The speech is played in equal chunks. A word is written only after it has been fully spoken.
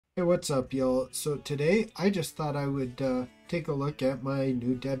Hey, what's up, y'all? So today I just thought I would take a look at my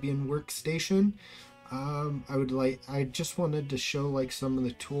new Debian Workstation. I just wanted to show like some of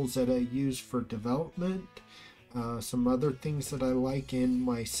the tools that I use for development, some other things that I like in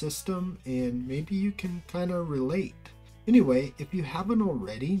my system, and maybe you can kind of relate. Anyway, if you haven't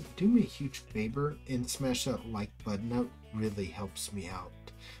already, do me a huge favor and smash that like button. That really helps me out.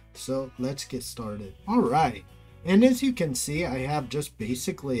 So let's get started. All right. And as you can see, I have just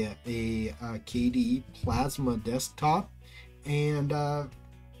basically a KDE Plasma desktop. And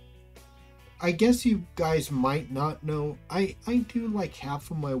I guess you guys might not know, I do like half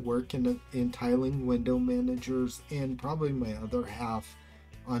of my work in tiling window managers and probably my other half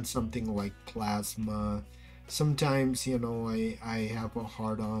on something like Plasma. Sometimes, I have a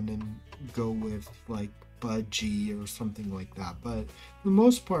hard on and go with like Budgie or something like that. But for the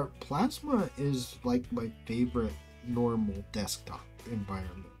most part, Plasma is like my favorite normal desktop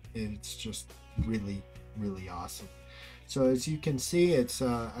environment. It's just really, really awesome. So as you can see, it's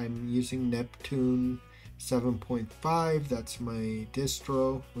I'm using Neptune 7.5. That's my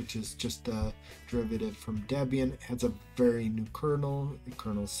distro, which is just a derivative from Debian. It has a very new kernel,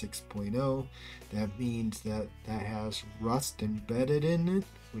 kernel 6.0. That means that has Rust embedded in it,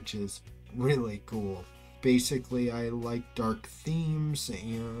 which is really cool. Basically, I like dark themes,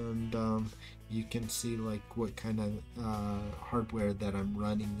 and you can see like what kind of hardware that I'm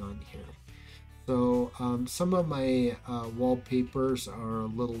running on here. So some of my wallpapers are a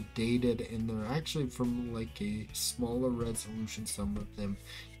little dated, and they're actually from like a smaller resolution. Some of them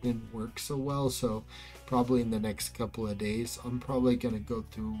didn't work so well, so probably in the next couple of days I'm probably going to go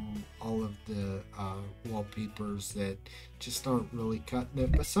through all of the wallpapers that just aren't really cutting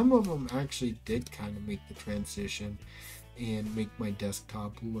it, but some of them actually did kind of make the transition and make my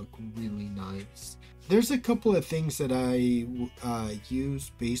desktop look really nice. There's a couple of things that I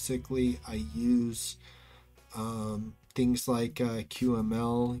use. Basically, I use things like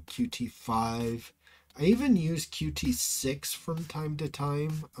QML, Qt5. I even use Qt6 from time to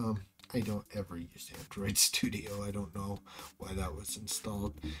time. I don't ever use Android Studio. I don't know why that was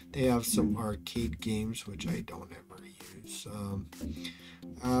installed. They have some arcade games, which I don't ever use.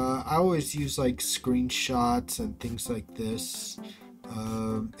 I always use like screenshots and things like this.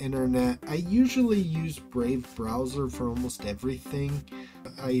 Internet. I usually use Brave browser for almost everything.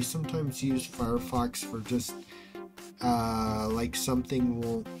 I sometimes use Firefox for just like something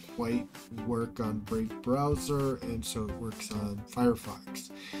won't quite work on Brave browser, and so it works on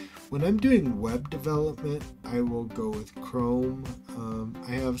Firefox. When I'm doing web development, I will go with Chrome.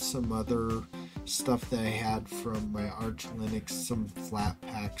 I have some other stuff that I had from my Arch Linux, some flat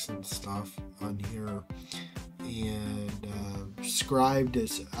packs and stuff on here. And Scribed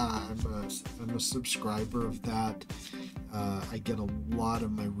is I'm a subscriber of that. I get a lot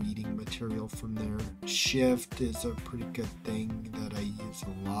of my reading material from there. Shift is a pretty good thing that I use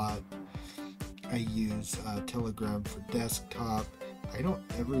a lot. I use Telegram for desktop. I don't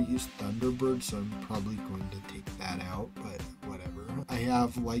ever use Thunderbird, so I'm probably going to take that out, but whatever. I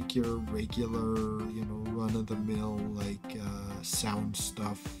have like your regular, run-of-the-mill like sound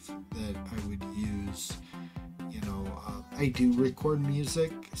stuff that I would use. I do record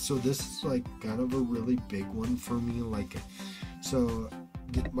music, so this is like kind of a really big one for me. Like, so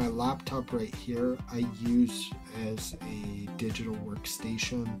my laptop right here I use as a digital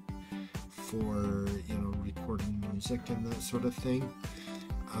workstation for recording music and that sort of thing.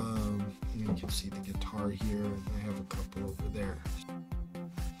 You can see the guitar here, and I have a couple over there.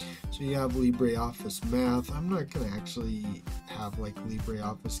 So you have LibreOffice Math. I'm not gonna actually have like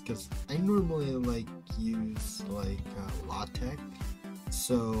LibreOffice because I normally like use like LaTeX.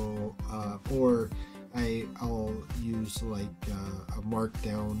 So or I'll use like a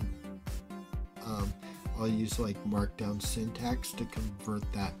Markdown. I'll use like Markdown syntax to convert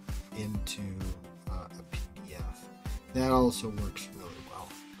that into a PDF. That also works really well,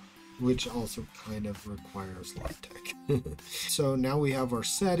 which also kind of requires LaTeX. So now we have our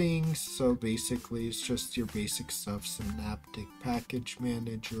settings. So basically it's just your basic stuff, Synaptic Package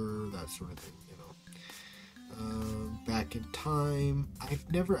Manager, that sort of thing, back in time. I've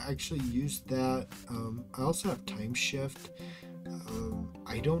never actually used that. I also have Time Shift.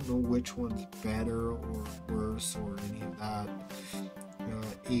 I don't know which one's better or worse or any of that.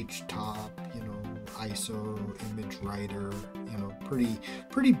 HTOP, ISO, image writer,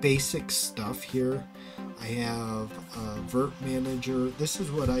 pretty basic stuff here. I have Vert Manager. This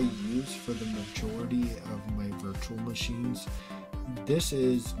is what I use for the majority of my virtual machines. This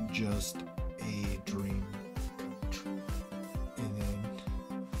is just a dream come true. And then,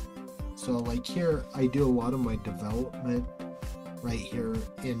 so like here, I do a lot of my development right here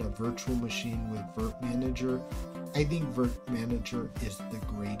in a virtual machine with Virt Manager. I think Virt Manager is the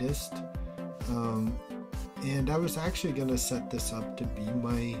greatest. And I was actually going to set this up to be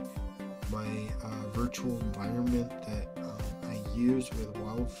my virtual environment that I use with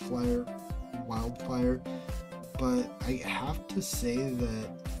Wildfire, but I have to say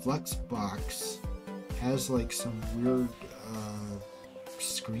that Flexbox has like some weird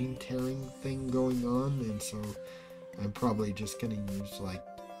screen tearing thing going on, and so I'm probably just going to use like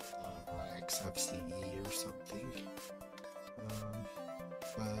XFCE or something.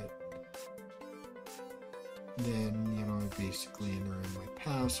 But then, you know, I basically enter in my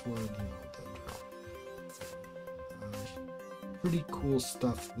password, you know, the drill. Pretty cool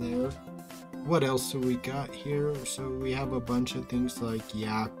stuff there. What else do we got here? So we have a bunch of things like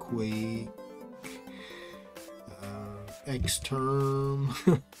Yaquake,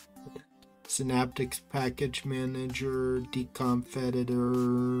 Xterm, Synaptics Package Manager, Deconf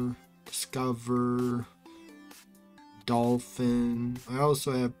Editor, Discover, Dolphin. I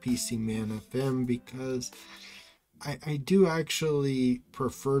also have PCman FM because I do actually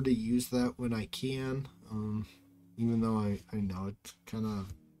prefer to use that when I can, even though I know it's kind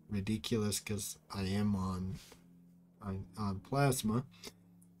of ridiculous because I am on Plasma,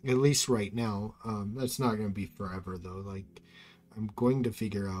 at least right now. That's not going to be forever though. Like, I'm going to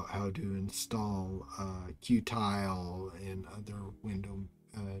figure out how to install Qtile and other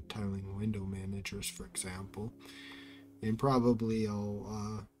tiling window managers, for example. And probably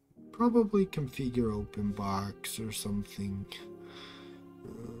I'll configure OpenBox or something.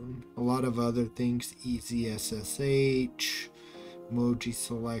 A lot of other things, Easy SSH, Emoji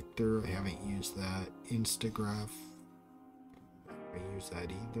Selector. I haven't used that. Instagraph. I haven't used that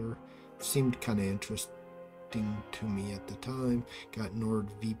either. Seemed kind of interesting to me at the time. Got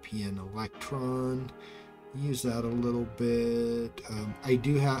NordVPN Electron. Use that a little bit.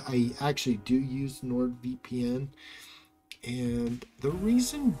 I actually do use NordVPN. And the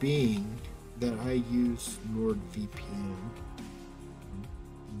reason being that I use NordVPN,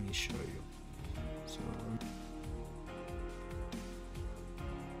 let me show you. So,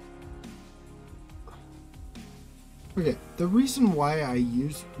 okay, the reason why I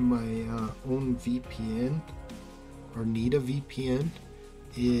use my own VPN or need a VPN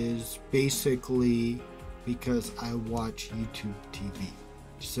is basically because I watch YouTube TV.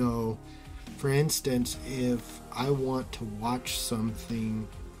 So, for instance, if I want to watch something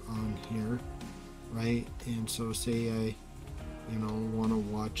on here, right, and so say I, you know, want to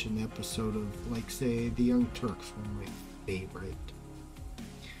watch an episode of, like, say, The Young Turks, one of my favorite,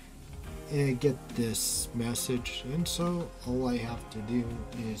 and I get this message, and so all I have to do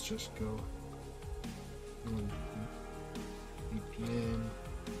is just go VPN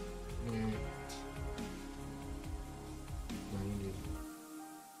connect 90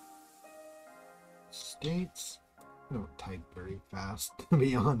 States. I don't type very fast, to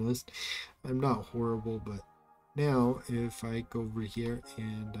be honest. I'm not horrible, but now if I go over here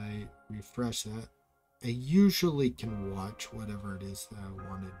and I refresh that, I usually can watch whatever it is that I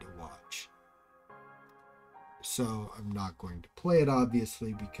wanted to watch. So I'm not going to play it,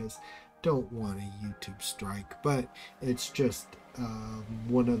 obviously, because I don't want a YouTube strike, but it's just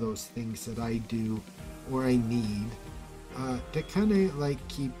one of those things that I do or I need to kind of like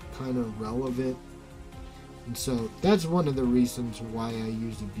keep kind of relevant. And so that's one of the reasons why I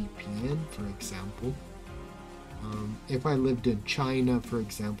use a VPN, for example. If I lived in China, for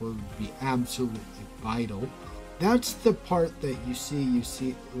example, it would be absolutely vital. That's the part that you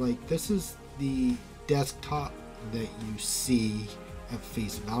see, like, this is the desktop that you see at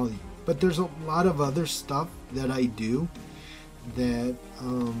face value. But there's a lot of other stuff that I do that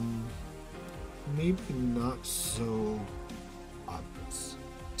maybe not so obvious.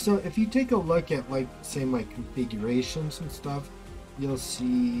 So if you take a look at, like, say, my configurations and stuff, you'll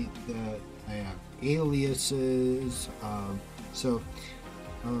see that I have aliases. I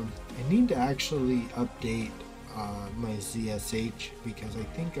need to actually update my ZSH because I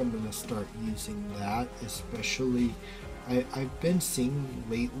think I'm going to start using that, especially I've been seeing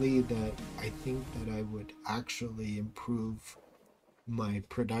lately that I think that I would actually improve my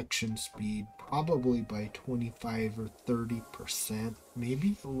production speed probably by 25 or 30%,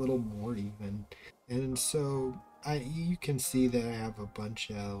 maybe a little more even. And so you can see that I have a bunch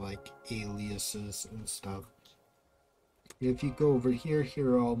of like aliases and stuff. If you go over here,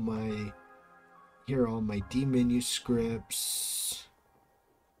 here are all my D menu scripts,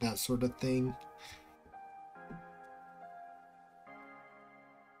 that sort of thing.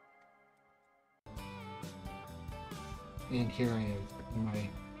 And here I am in my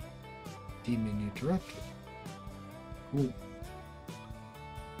D menu directory. Cool.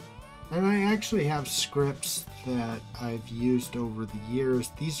 And I actually have scripts that I've used over the years.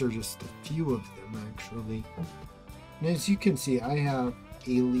 These are just a few of them actually. And as you can see, I have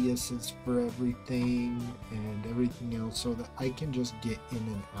aliases for everything and everything else so that I can just get in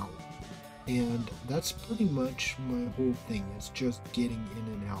and out. And that's pretty much my whole thing, is just getting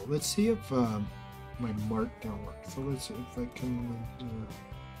in and out. Let's see if my markdown works. So let's see if I come in here.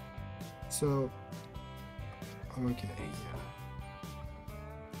 So, okay, yeah.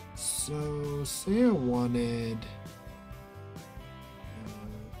 So, say I wanted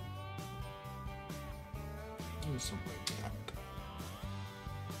something like that.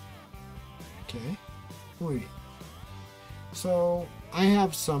 Okay, wait. So I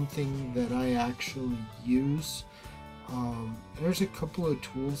have something that I actually use. There's a couple of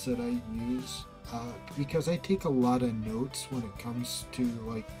tools that I use because I take a lot of notes when it comes to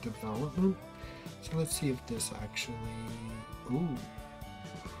like development. So let's see if this actually. Ooh.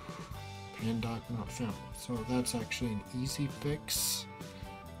 Pandoc not found. So that's actually an easy fix.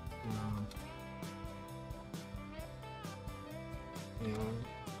 Yeah.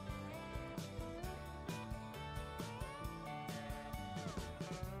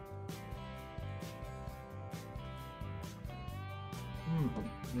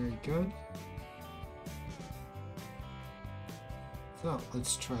 Very good. So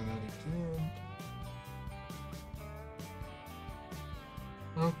let's try that again.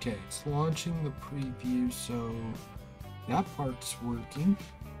 Okay, it's launching the preview, so that part's working.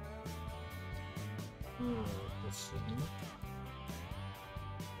 Let's see.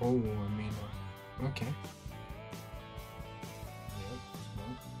 Oh, I mean, okay. Yep, so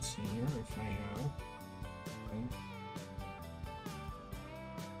let's see here if I have. Okay.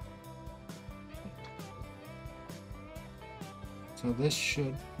 So this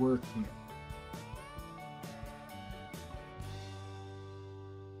should work now.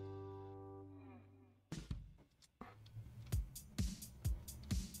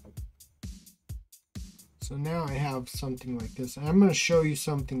 So now I have something like this. I'm going to show you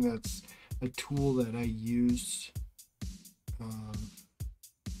something that's a tool that I use.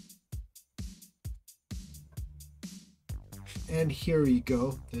 And here you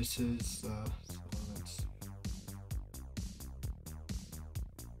go. This is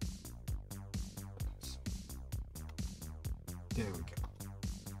there we go.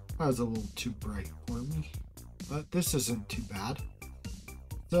 That was a little too bright for me, but this isn't too bad.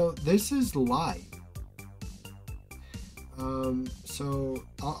 So this is live. So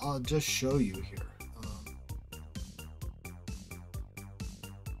I'll just show you here.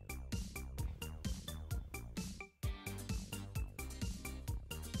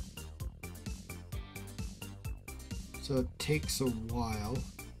 So it takes a while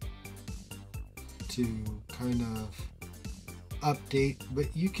to kind of update,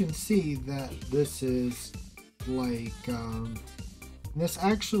 but you can see that this is like this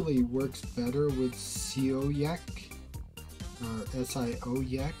actually works better with SIOYEC or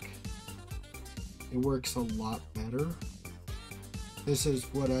SIOYEC. It works a lot better. This is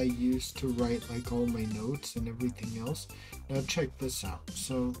what I use to write like all my notes and everything else. Now check this out.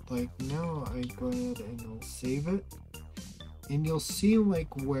 So like now I go ahead and I'll save it, and you'll see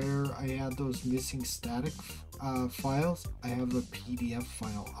like where I had those missing static files, I have a PDF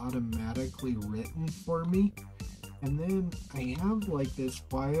file automatically written for me. And then I have like this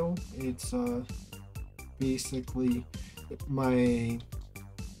file. It's basically my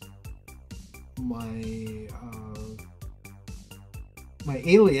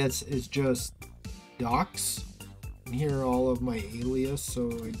alias is just docs, and here are all of my alias. So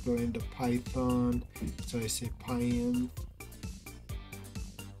I go into Python, so I say pyenv.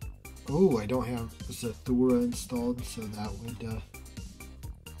 Oh, I don't have Zathura installed, so that would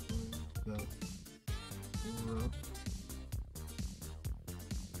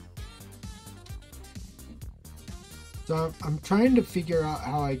So I'm trying to figure out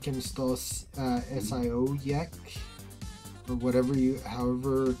how I can install SIOYEC or whatever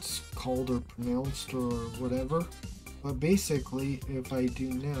however it's called or pronounced or whatever. But basically, if I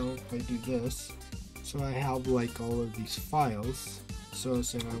do this, so I have like all of these files. So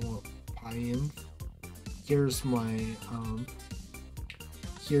say I want pyenv. Here's my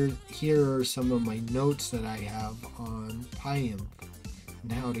here are some of my notes that I have on pyenv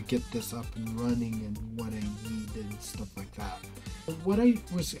and how to get this up and running and what I need and stuff like that. What I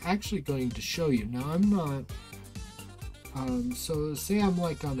was actually going to show you, now I'm not so say I'm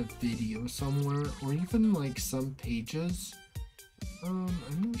like on a video somewhere, or even like some pages. I'm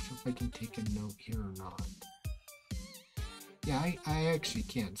not sure if I can take a note here or not. Yeah, I actually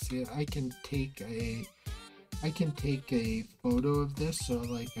can. See, I can take a I can take a photo of this, so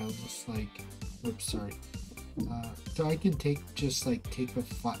like I'll just like, oops, sorry. So I can take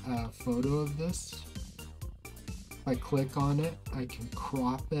a photo of this. If I click on it, I can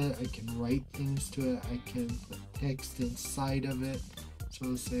crop it, I can write things to it, I can put text inside of it. So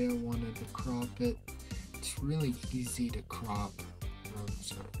let's say I wanted to crop it. It's really easy to crop.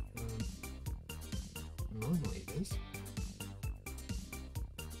 Sorry. Normally it is.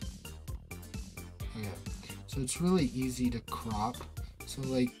 Yeah. So it's really easy to crop. So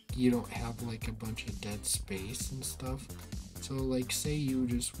like you don't have like a bunch of dead space and stuff. So like say you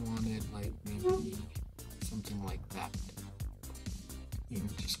just wanted like maybe something like that. You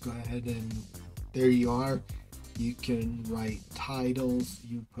can just go ahead and there you are. You can write titles.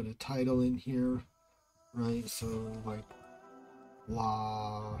 You put a title in here, right? So like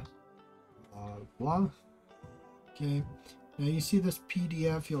blah blah blah. Okay. Now you see this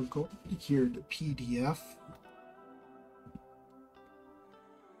PDF. You'll go here to PDF.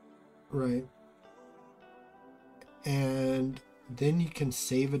 Right. And then you can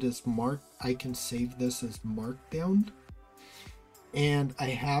save it as I can save this as Markdown. And I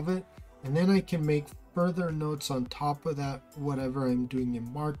have it. And then I can make further notes on top of that, whatever I'm doing in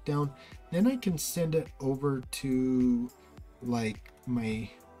Markdown. Then I can send it over to like my,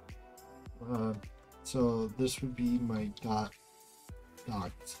 so this would be my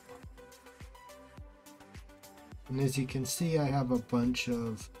docs. And as you can see, I have a bunch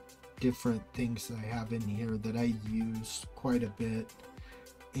of different things that I have in here that I use quite a bit.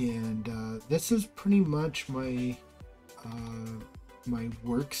 And this is pretty much my my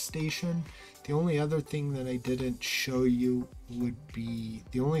workstation. The only other thing that I didn't show you would be,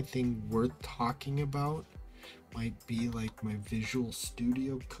 the only thing worth talking about might be like my Visual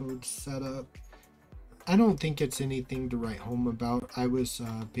Studio Code setup. I don't think it's anything to write home about. I was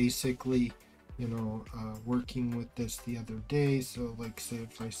basically, you know, working with this the other day. So like say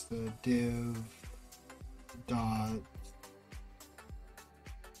if I said div dot,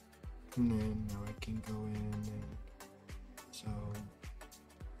 and then now I can go in and so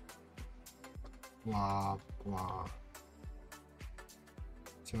blah blah.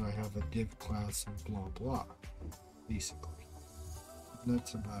 So I have a div class and blah blah, basically. And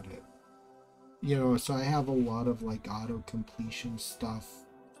that's about it. You know, so I have a lot of like auto completion stuff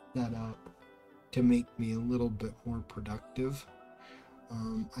set up to make me a little bit more productive.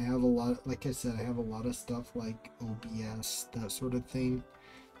 I have a lot, like I said, I have a lot of stuff like OBS, that sort of thing.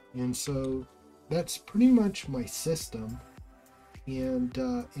 And so that's pretty much my system. And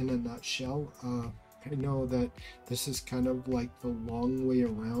in a nutshell, I know that this is kind of like the long way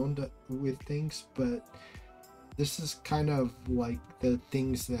around with things, but this is kind of like the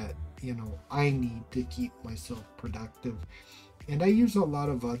things that, you know, I need to keep myself productive. And I use a lot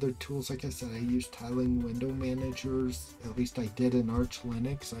of other tools. Like I said, I use tiling window managers. At least I did in Arch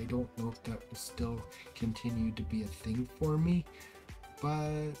Linux. I don't know if that will still continue to be a thing for me,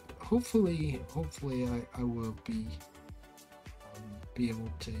 but hopefully I will be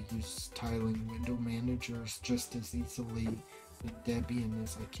able to use tiling window managers just as easily with Debian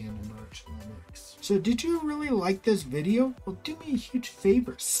as I can in Arch Linux. So did you really like this video? Well, do me a huge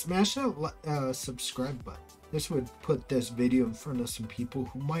favor, smash that subscribe button. This would put this video in front of some people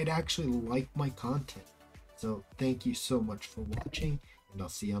who might actually like my content. So thank you so much for watching, and I'll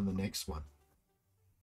see you on the next one.